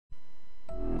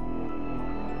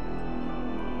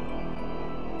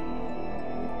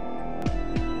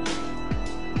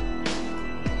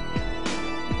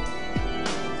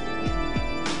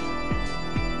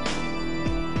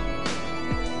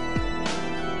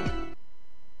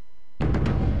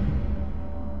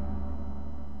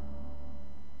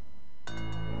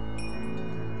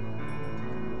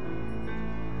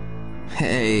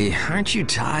Hey, aren't you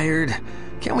tired?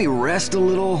 Can't we rest a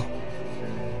little?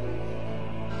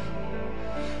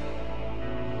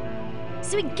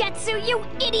 Suigetsu, you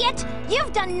idiot!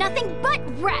 You've done nothing but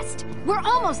rest! We're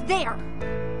almost there!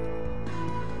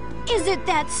 Is it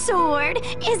that sword?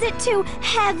 Is it too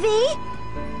heavy?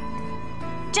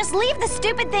 Just leave the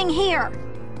stupid thing here!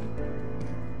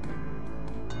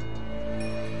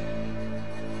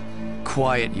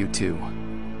 Quiet, you two.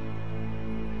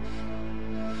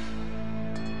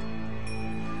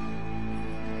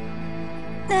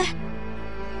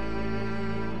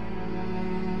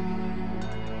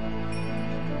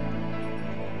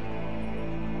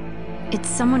 It's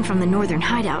someone from the northern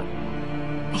hideout.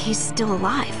 He's still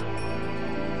alive.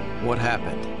 What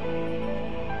happened?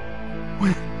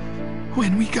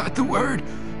 When we got the word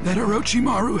that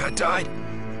Orochimaru had died,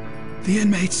 the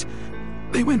inmates,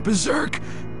 they went berserk.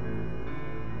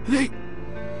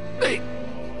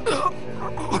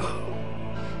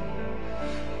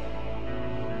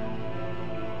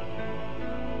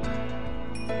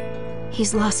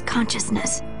 He's lost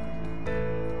consciousness.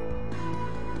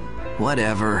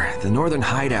 Whatever. The northern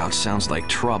hideout sounds like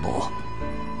trouble.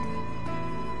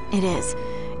 It is.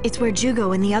 It's where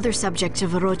Jugo and the other subjects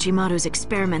of Orochimaru's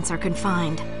experiments are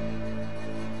confined.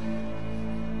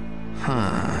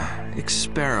 Huh.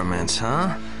 Experiments,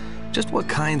 huh? Just what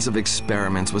kinds of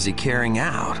experiments was he carrying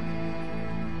out?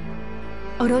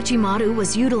 Orochimaru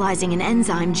was utilizing an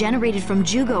enzyme generated from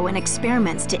Jugo in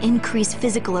experiments to increase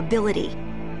physical ability.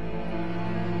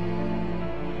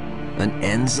 An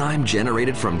enzyme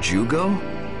generated from Jugo?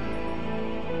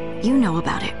 You know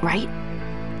about it, right?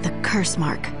 The curse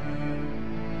mark.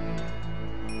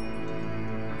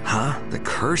 Huh? The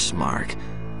curse mark?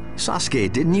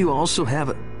 Sasuke, didn't you also have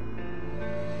a...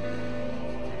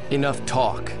 Enough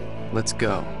talk. Let's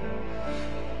go.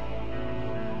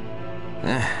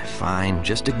 Fine.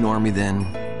 Just ignore me then.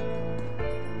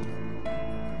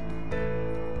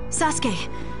 Sasuke,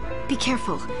 be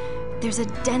careful. There's a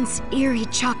dense, eerie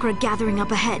chakra gathering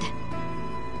up ahead.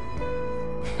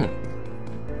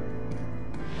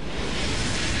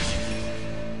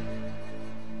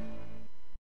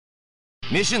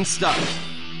 Mission start.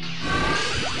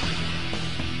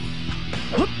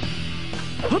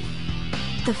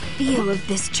 The feel of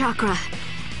this chakra.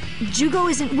 Jugo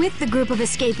isn't with the group of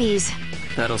escapees.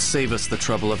 That'll save us the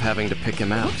trouble of having to pick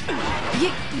him out.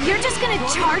 You're just gonna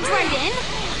charge right in?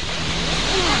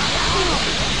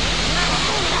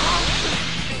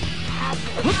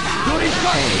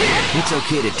 Hey, it's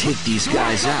okay to take these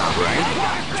guys out,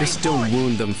 right? Just don't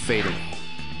wound them fatally.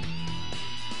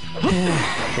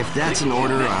 If that's an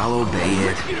order, I'll obey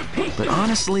it. But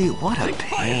honestly, what a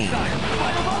pain.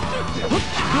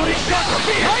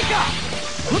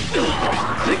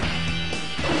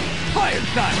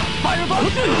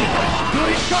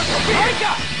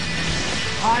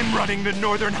 I'm running the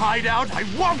northern hideout. I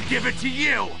won't give it to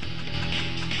you.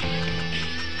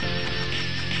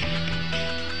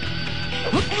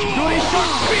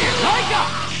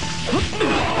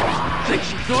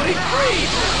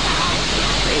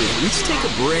 Hey, let's take a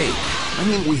break. I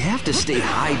mean, we have to stay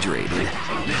hydrated.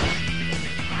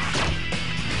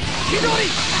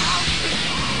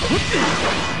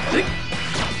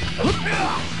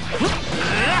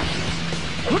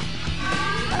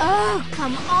 Oh,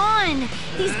 come on!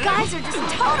 These guys are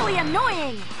just totally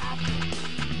annoying!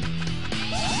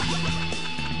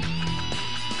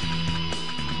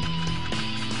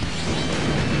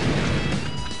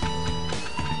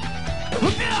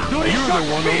 You're the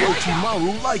one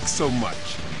Orochimaru likes so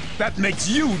much. That makes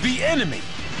you the enemy.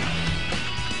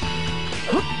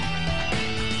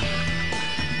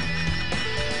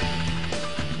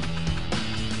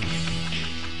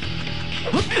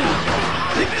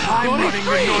 I'm running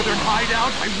the northern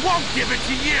hideout. I won't give it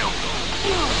to you.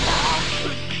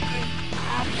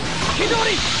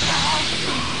 Hidori!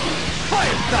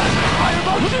 Fire style!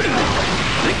 Fireball!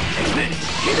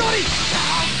 Hidori!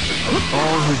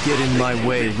 All who get in my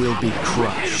way will be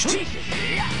crushed.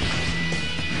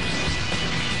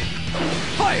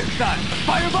 Fire style!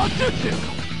 Fireball jutsu!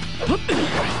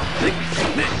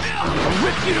 I'll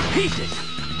rip you to pieces!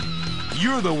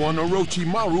 You're the one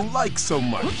Orochimaru likes so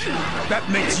much. That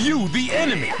makes you the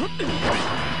enemy.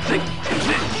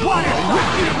 Water! Rip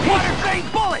you to water fang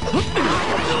bullet!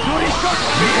 Dori shark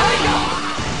Haika!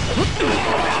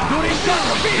 Dori shark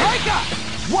Haika!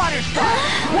 Water style!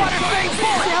 Water fang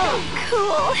bullet! So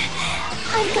cool!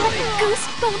 I've got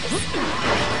goosebumps!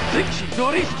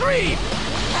 Shidori stream!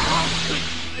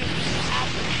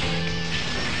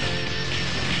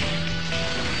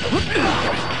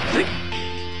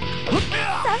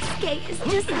 Sasuke is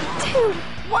just too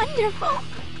wonderful!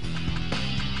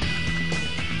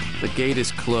 The gate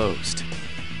is closed.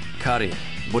 Kari,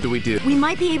 what do we do? We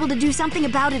might be able to do something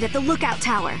about it at the lookout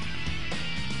tower.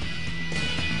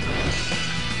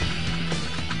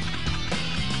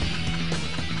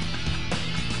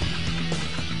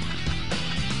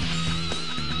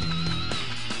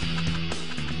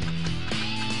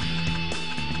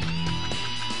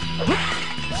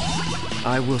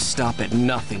 I will stop at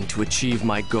nothing to achieve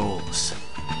my goals.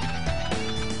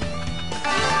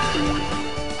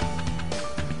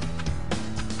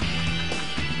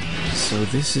 So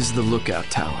this is the lookout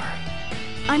tower.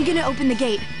 I'm gonna open the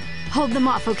gate. Hold them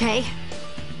off, okay?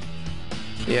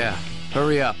 Yeah,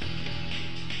 hurry up.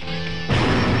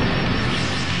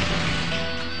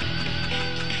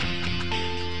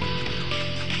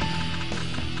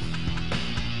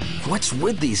 What's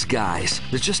with these guys?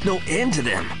 There's just no end to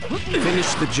them.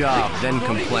 Finish the job, then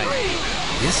complain.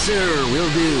 Yes, sir, will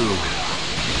do.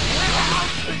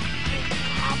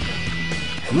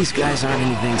 These guys aren't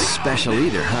anything special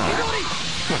either, huh?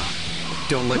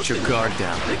 Don't let your guard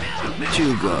down.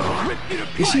 Jugo,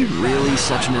 is he really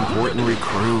such an important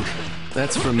recruit?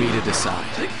 That's for me to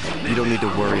decide. You don't need to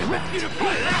worry about it.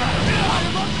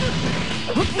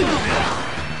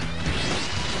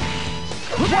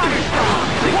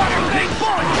 Water big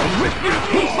bullet!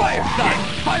 Fire style!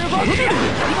 Fireball! We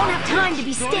don't have time to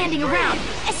be standing around,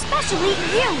 especially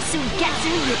you,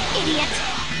 Sugetsu, you idiot!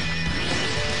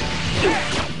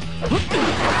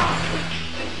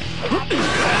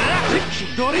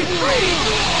 Chidori free!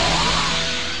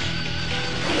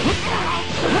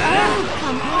 Oh,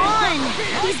 come on!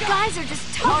 These guys are just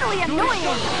totally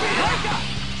annoying!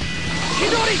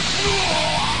 Chidori!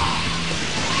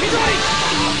 Chidori!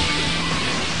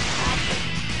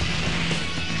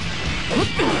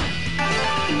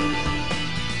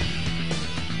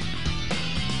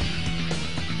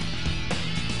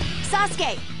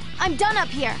 Sasuke, I'm done up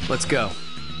here. Let's go.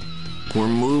 We're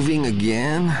moving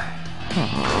again? Rip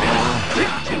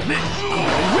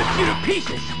you to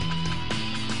pieces!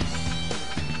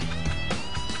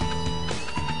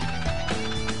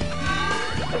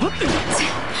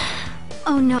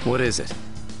 Oh no. What is it?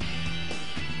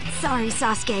 Sorry,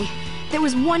 Sasuke. There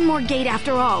was one more gate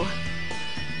after all.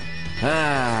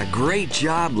 Ah, great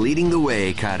job leading the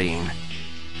way, Karin.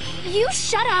 You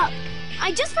shut up!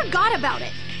 I just forgot about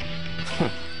it.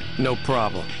 No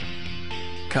problem.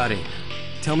 Kari,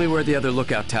 tell me where the other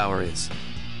lookout tower is.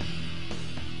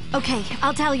 Okay,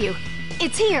 I'll tell you.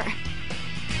 It's here.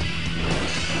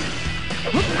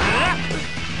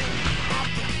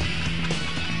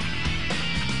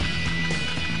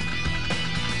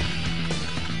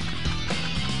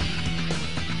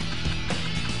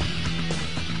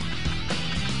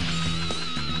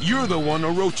 You're the one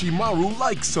Orochimaru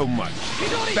likes so much.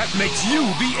 That makes you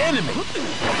the enemy.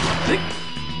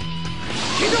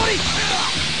 Chidori!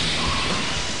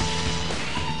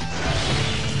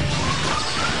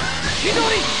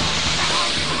 Chidori!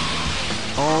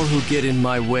 All who get in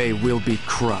my way will be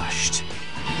crushed.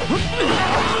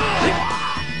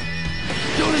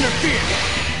 Don't interfere!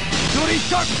 Chidori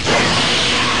sharp!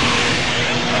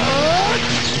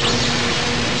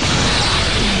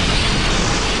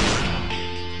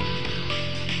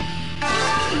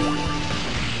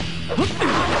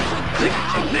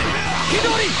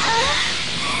 Chidori!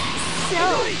 So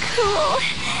cool.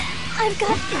 I've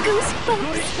got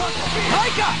goosebumps.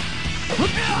 Haika!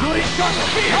 Chidori sharp!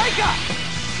 Haika!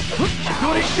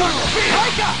 Chidori sharp!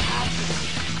 Haika!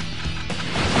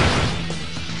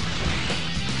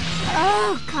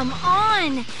 Oh, come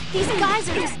on. These guys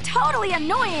are just totally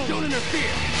annoying. Don't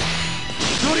interfere!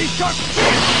 Chidori sharp!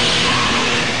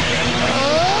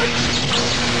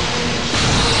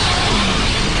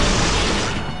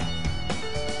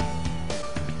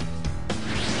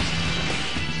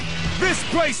 This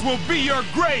place will be your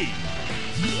grave.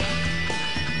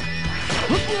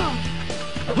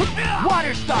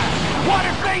 Water style!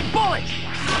 Water fang bullet!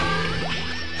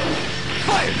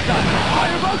 Fire style!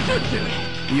 Fireball jutsu!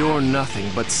 You're nothing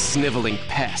but sniveling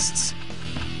pests.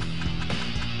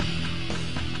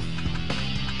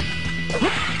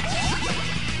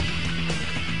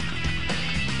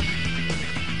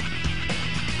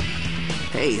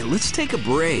 Hey, let's take a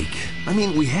break. I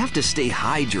mean, we have to stay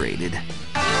hydrated.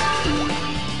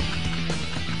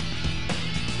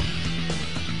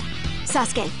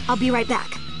 Sasuke, I'll be right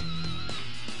back.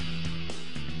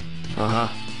 Uh-huh.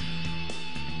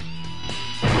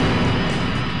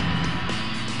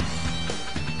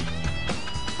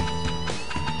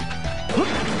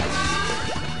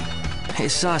 Hey,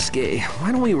 Sasuke,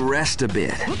 why don't we rest a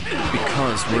bit?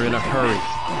 Because we're in a hurry.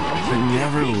 He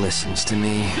never listens to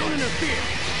me. Don't interfere!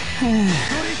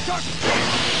 Chidori sharp!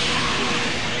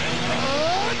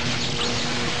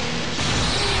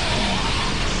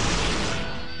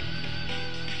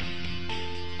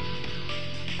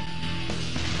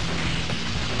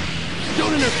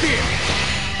 fear!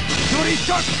 Duty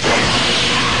shark!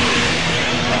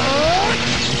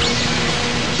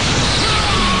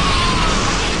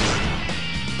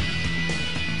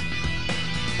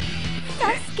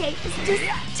 Sasuke is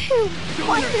just too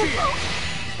wonderful.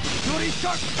 Duty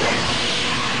shark!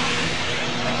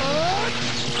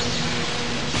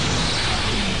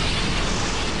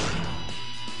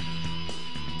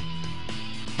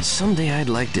 Someday I'd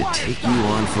like to take you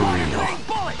on for real.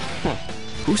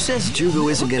 Who says Jugo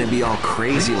isn't gonna be all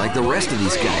crazy like the rest of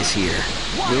these guys here?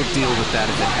 We'll deal with that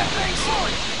if it happens.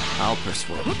 I'll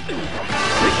persuade.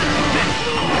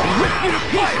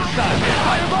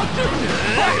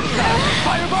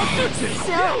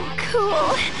 So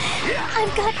cool.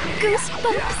 I've got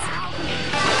goosebumps.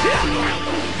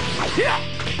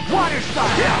 Water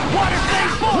style! Water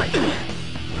phase bullet!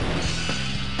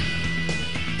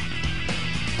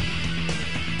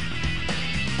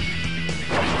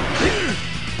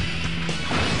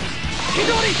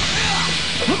 Hidori!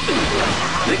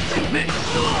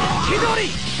 Hidori!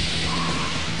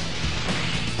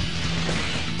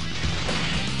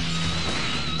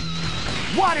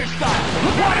 Water style!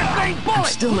 Water phase bullet! I'm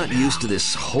still not used to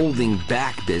this holding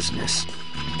back business.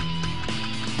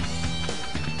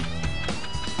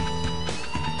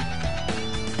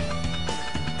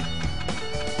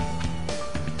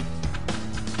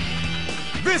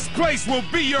 This place will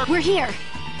be your... We're here.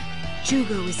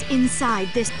 Jugo is inside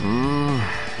this.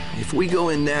 If we go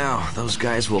in now, those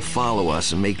guys will follow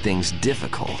us and make things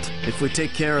difficult. If we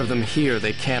take care of them here,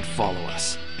 they can't follow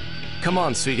us. Come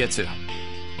on, Suigetsu.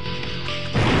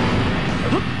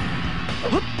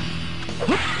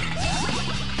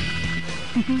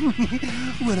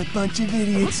 What a bunch of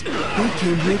idiots. They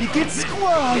came here to get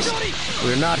squashed.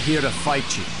 We're not here to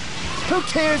fight you. Who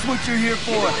cares what you're here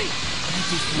for? I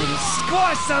just want to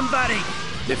squash somebody.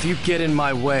 If you get in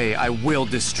my way, I will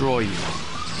destroy you.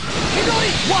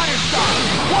 Hidori! Water style!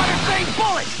 Water phase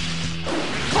bullet!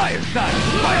 Fire style!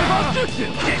 Fireball jutsu!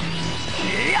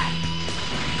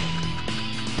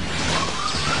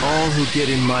 All who get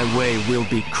in my way will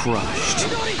be crushed.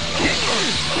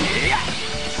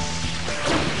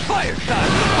 Fire style!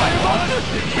 Fireball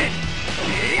jutsu!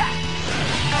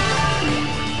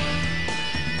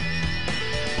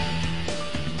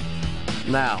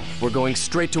 Now, we're going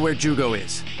straight to where Jugo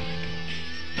is.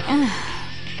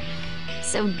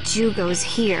 So Jugo's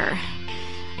here.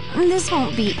 This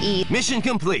won't be easy. Mission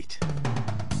complete.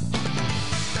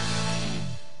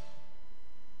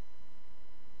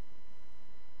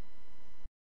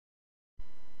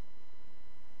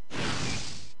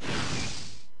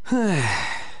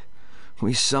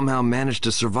 We somehow managed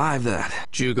to survive that.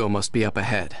 Jugo must be up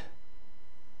ahead.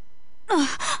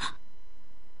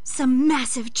 Some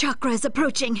massive chakra is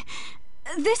approaching.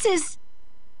 This is...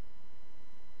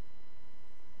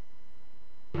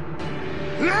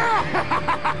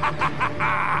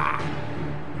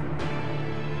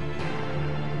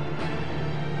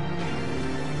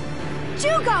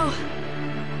 Jugo!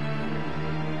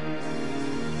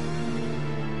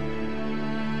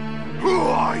 Who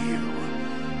are you?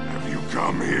 Have you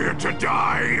come here to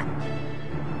die?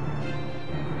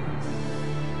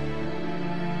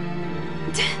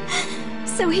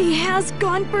 So he has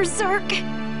gone berserk?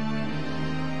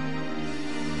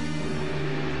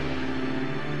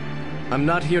 I'm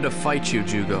not here to fight you,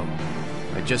 Jugo.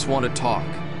 I just want to talk.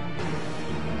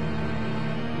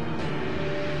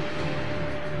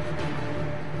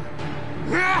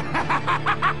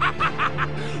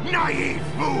 Naive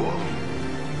fool!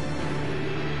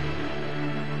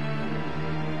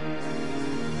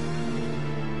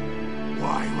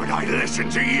 Why would I listen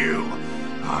to you?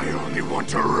 I only want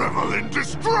to revel in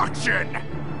destruction!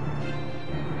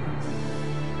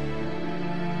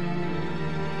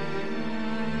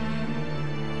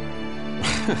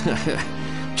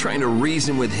 Trying to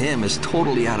reason with him is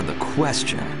totally out of the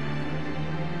question.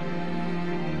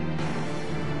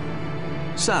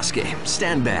 Sasuke,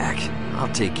 stand back.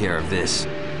 I'll take care of this.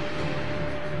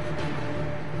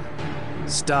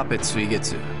 Stop it,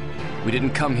 Suigetsu. We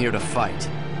didn't come here to fight.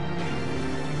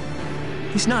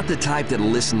 He's not the type that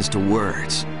listens to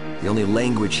words. The only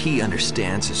language he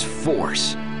understands is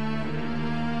force.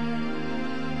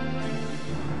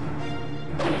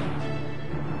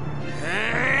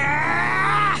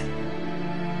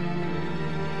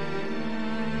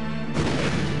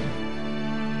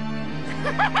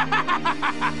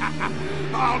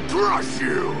 I'll crush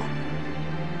you!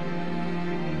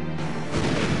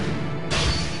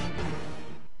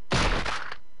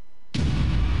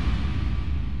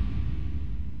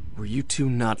 Were you two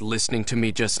not listening to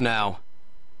me just now?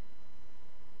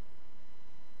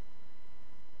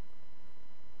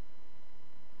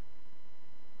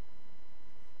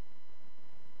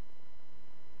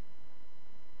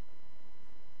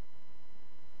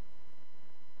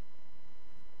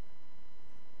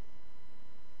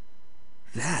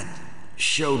 That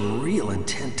showed real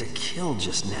intent to kill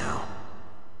just now.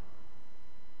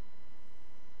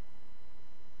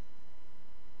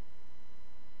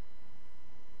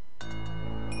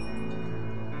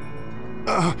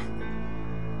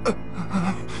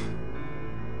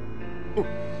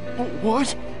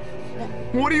 What?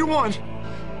 What do you want?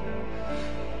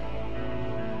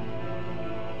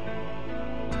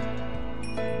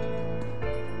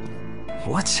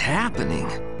 What's happening?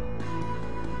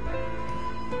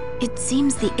 It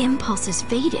seems the impulse has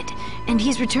faded, and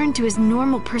he's returned to his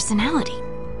normal personality.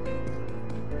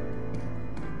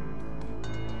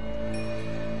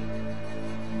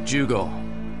 Jugo,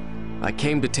 I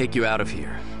came to take you out of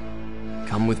here.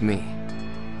 Come with me.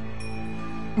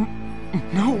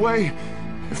 No way!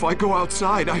 If I go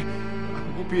outside, I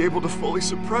won't be able to fully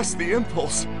suppress the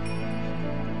impulse.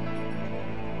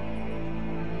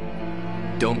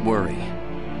 Don't worry.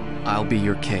 I'll be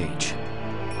your cage.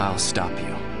 I'll stop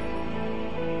you.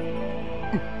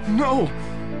 No!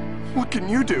 What can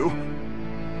you do?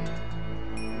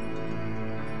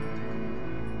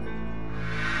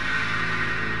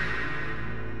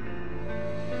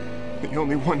 The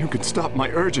only one who can stop my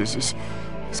urges is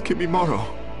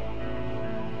Kimimaro.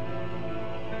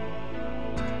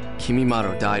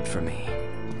 Kimimaro died for me.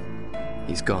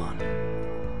 He's gone.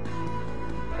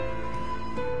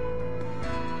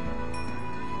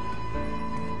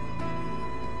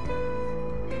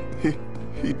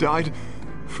 He died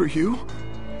for you?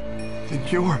 Then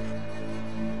you're...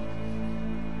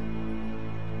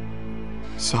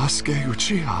 Sasuke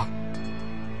Uchiha.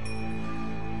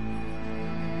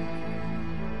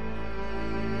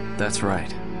 That's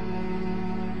right.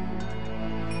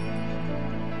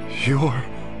 You're...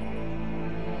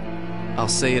 I'll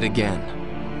say it again.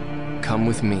 Come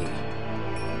with me.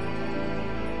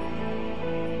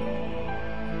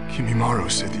 Kimimaro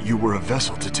said that you were a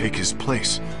vessel to take his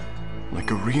place, like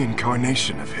a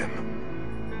reincarnation of him.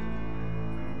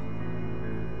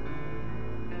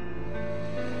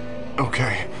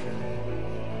 Okay.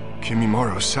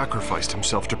 Kimimaro sacrificed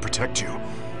himself to protect you.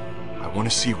 I want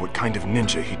to see what kind of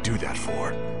ninja he'd do that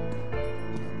for.